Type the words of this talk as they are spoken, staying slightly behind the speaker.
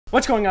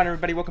What's going on,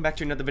 everybody? Welcome back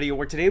to another video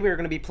where today we are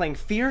going to be playing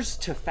Fears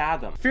to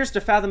Fathom. Fears to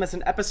Fathom is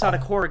an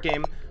episodic horror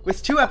game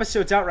with 2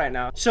 episodes out right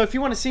now. So if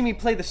you want to see me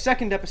play the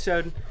second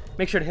episode,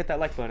 make sure to hit that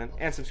like button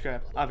and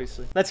subscribe,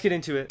 obviously. Let's get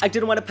into it. I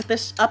didn't want to put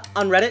this up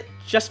on Reddit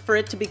just for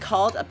it to be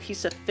called a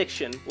piece of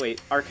fiction.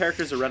 Wait, our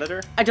character's a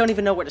Redditor? I don't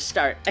even know where to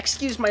start.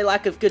 Excuse my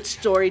lack of good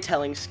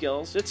storytelling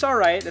skills. It's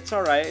alright, it's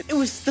alright. It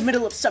was the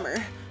middle of summer.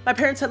 My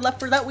parents had left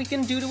for that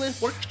weekend due to a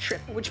work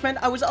trip, which meant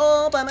I was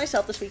all by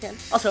myself this weekend.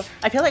 Also,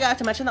 I feel like I have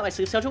to mention that my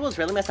sleep schedule was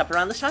really messed up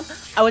around this time.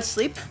 I would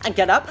sleep and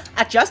get up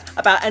at just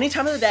about any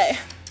time of the day.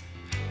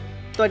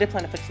 Though I did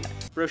plan to fix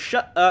that. Bro,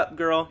 shut up,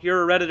 girl.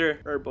 You're a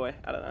Redditor. Or boy,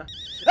 I don't know.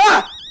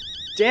 Ah!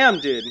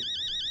 Damn, dude.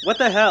 What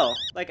the hell?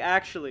 Like,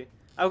 actually.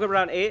 I woke up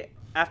around 8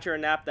 after a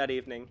nap that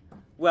evening.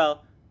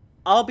 Well,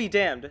 I'll be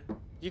damned.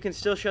 You can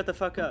still shut the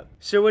fuck up.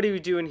 So what are we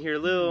doing here?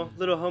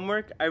 Little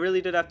homework? I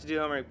really did have to do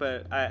homework,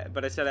 but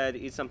I said I had to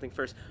eat something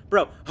first.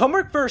 Bro,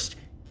 homework first,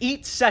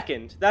 eat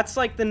second. That's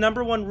like the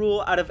 #1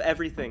 rule out of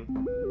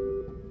everything.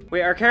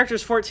 Wait, our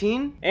character's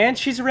 14? And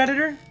she's a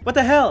Redditor? What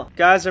the hell?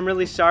 Guys, I'm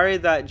really sorry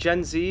that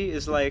Gen Z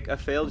is like a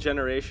failed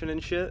generation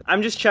and shit.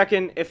 I'm just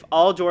checking if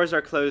all doors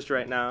are closed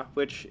right now,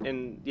 which,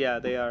 yeah,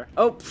 they are.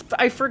 Oh,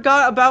 I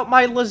forgot about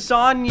my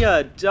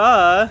lasagna,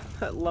 duh.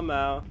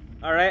 Lamau.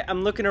 All right,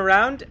 I'm looking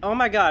around. Oh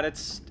my god,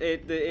 it's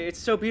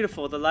so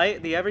beautiful. The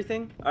light, the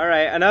everything. All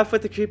right, enough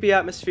with the creepy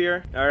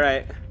atmosphere. All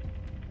right.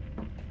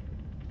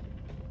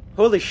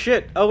 Holy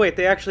shit. Oh wait,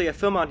 they actually have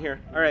film on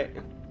here. All right.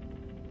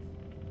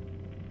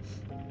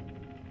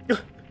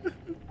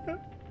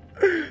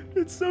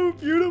 It's so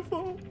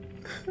beautiful.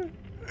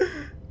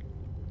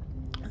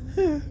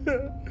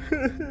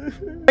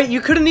 Wait,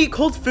 you couldn't eat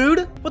cold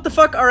food? What the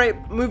fuck? All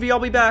right, movie, I'll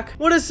be back.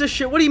 What is this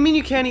shit? What do you mean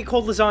you can't eat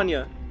cold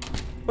lasagna?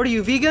 What are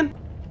you, vegan?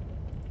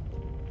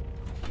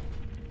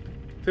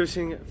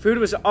 Food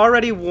was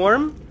already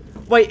warm?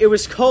 Wait, it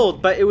was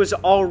cold, but it was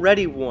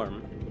already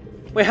warm.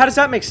 Wait, how does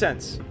that make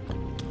sense?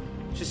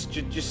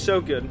 Just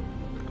so good.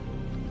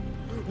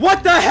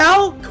 What the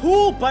hell?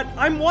 Cool, but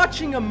I'm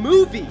watching a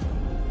movie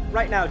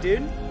right now,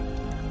 dude.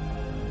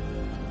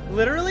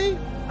 Literally,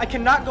 I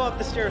cannot go up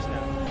the stairs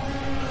now.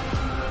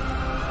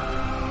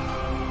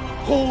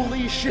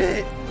 Holy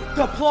shit!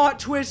 The plot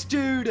twist,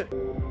 dude!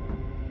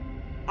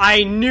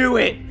 I knew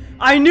it!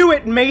 I knew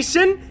it,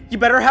 Mason! You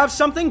better have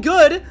something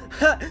good!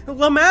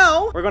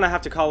 Lamau! We're gonna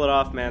have to call it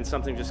off, man.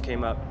 Something just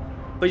came up.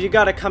 But you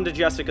gotta come to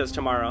Jessica's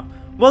tomorrow.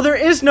 Well, there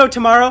is no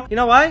tomorrow! You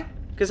know why?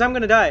 Because I'm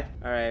gonna die.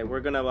 Alright, we're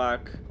gonna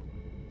walk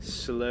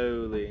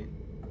slowly.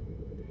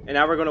 And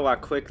now we're gonna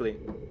walk quickly.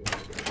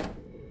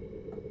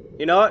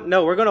 You know what?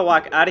 No, we're gonna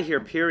walk out of here,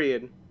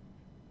 period.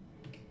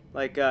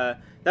 Like, that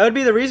would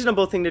be the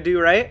reasonable thing to do,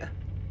 right?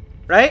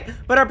 Right?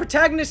 But our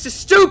protagonist is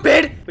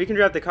stupid! We can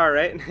drive the car,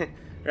 right?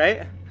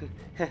 Right?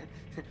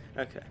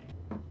 Okay.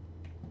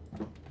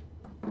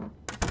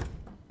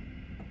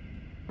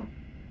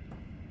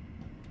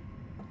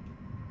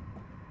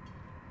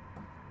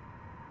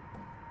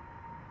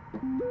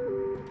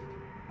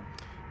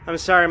 I'm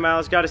sorry,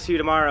 Miles. Gotta see you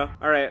tomorrow.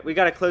 Alright, we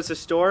gotta close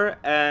this door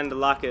and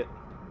lock it.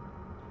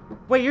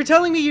 Wait, you're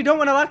telling me you don't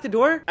want to lock the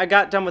door? I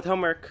got done with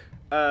homework.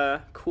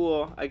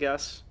 Cool, I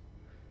guess.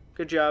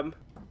 Good job.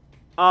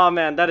 Oh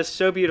man, that is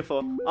so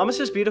beautiful. Almost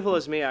as beautiful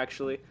as me,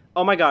 actually.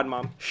 Oh my god,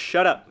 Mom.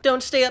 Shut up.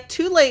 Don't stay up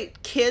too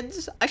late,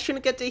 kids. I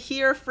shouldn't get to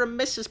hear from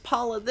Mrs.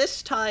 Paula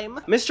this time.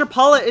 Mr.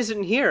 Paula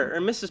isn't here, or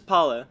Mrs.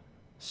 Paula.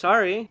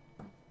 Sorry.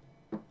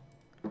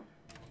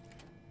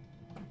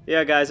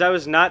 Yeah, guys, I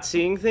was not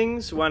seeing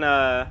things when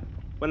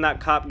that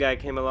cop guy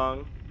came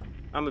along.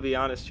 I'm gonna be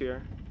honest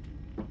here.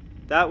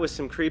 That was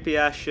some creepy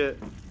ass shit,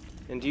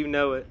 and you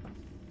know it.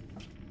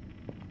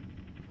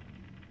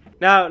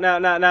 Now,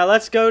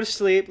 let's go to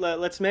sleep.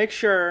 Let's make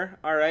sure,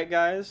 all right,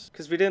 guys,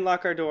 because we didn't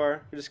lock our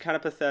door. We're just kind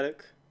of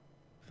pathetic,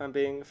 if I'm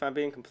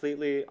being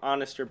completely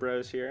honest, or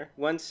bros here.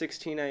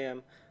 1:16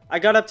 a.m. I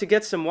got up to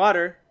get some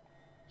water.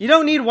 You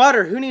don't need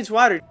water. Who needs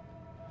water?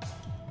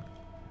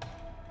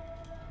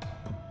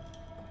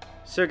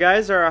 So,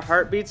 guys, are our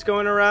heartbeats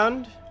going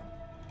around?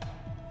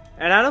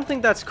 And I don't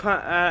think that's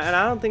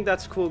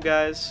cool,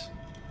 guys.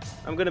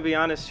 I'm gonna be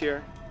honest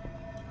here.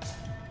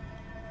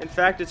 In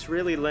fact, it's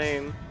really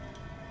lame.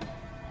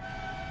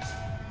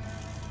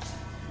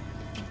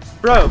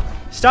 Bro,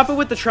 stop it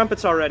with the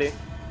trumpets already.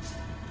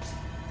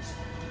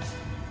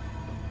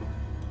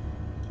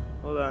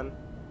 Hold on.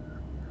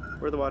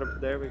 Where's the water?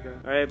 There we go.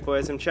 Alright,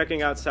 boys, I'm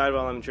checking outside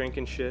while I'm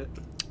drinking shit.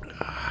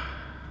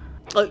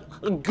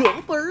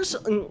 Gulpers?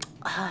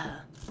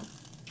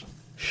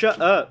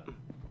 Shut up.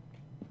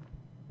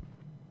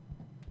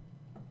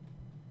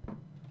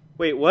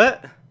 Wait,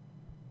 what?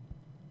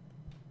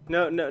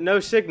 No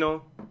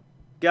signal.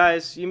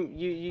 Guys,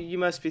 you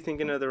must be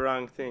thinking of the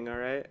wrong thing,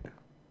 alright?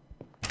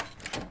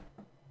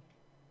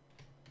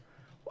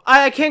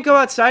 I can't go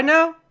outside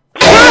now?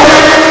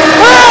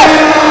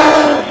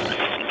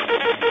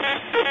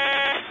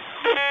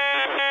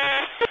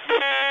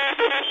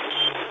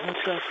 What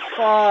the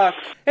fuck?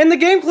 And the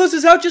game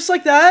closes out just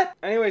like that?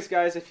 Anyways,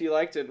 guys, if you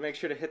liked it, make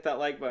sure to hit that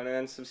like button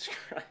and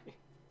subscribe.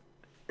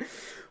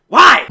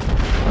 Why?